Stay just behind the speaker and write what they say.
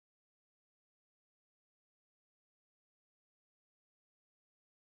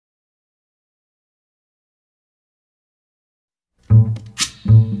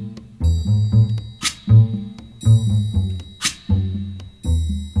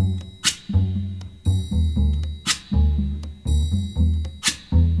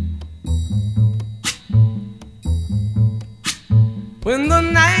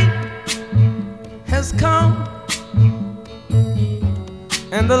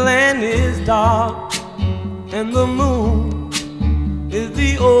the land is dark and the moon is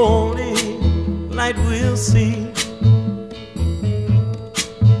the only light we'll see.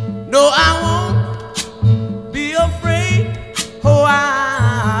 No, I won't be afraid. Oh,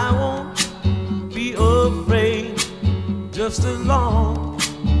 I won't be afraid. Just as long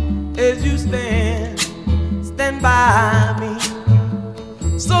as you stand by me.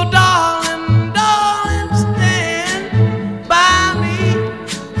 So darling, darling, stand by me.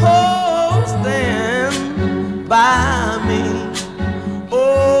 Oh, stand by me.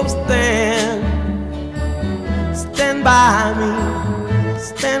 Oh, stand by me.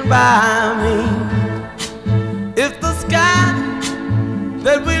 Stand by me. If the sky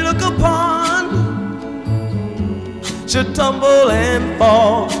that we look upon should tumble and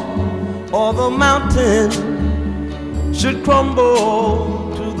fall, or the mountain should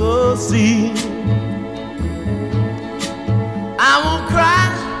crumble to the sea, I won't cry,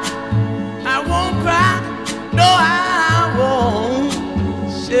 I won't cry, no, I won't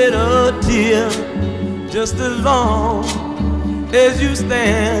shed a tear. Just as long as you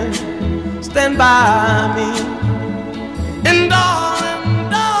stand by me. And darling,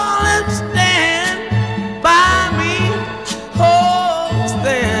 darling, stand by me. Oh,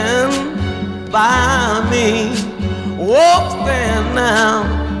 stand by me. Oh, stand now.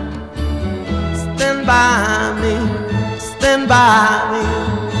 Stand by me. Stand by me.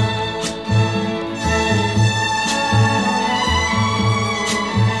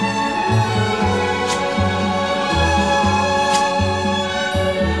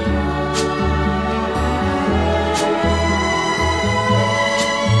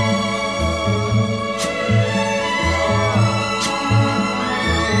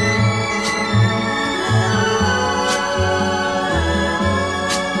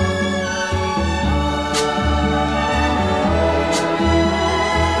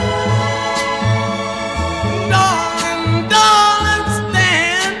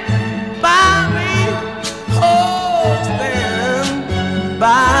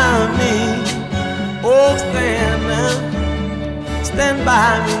 By me, oh stand by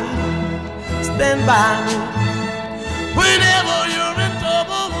me, stand by me, whenever you're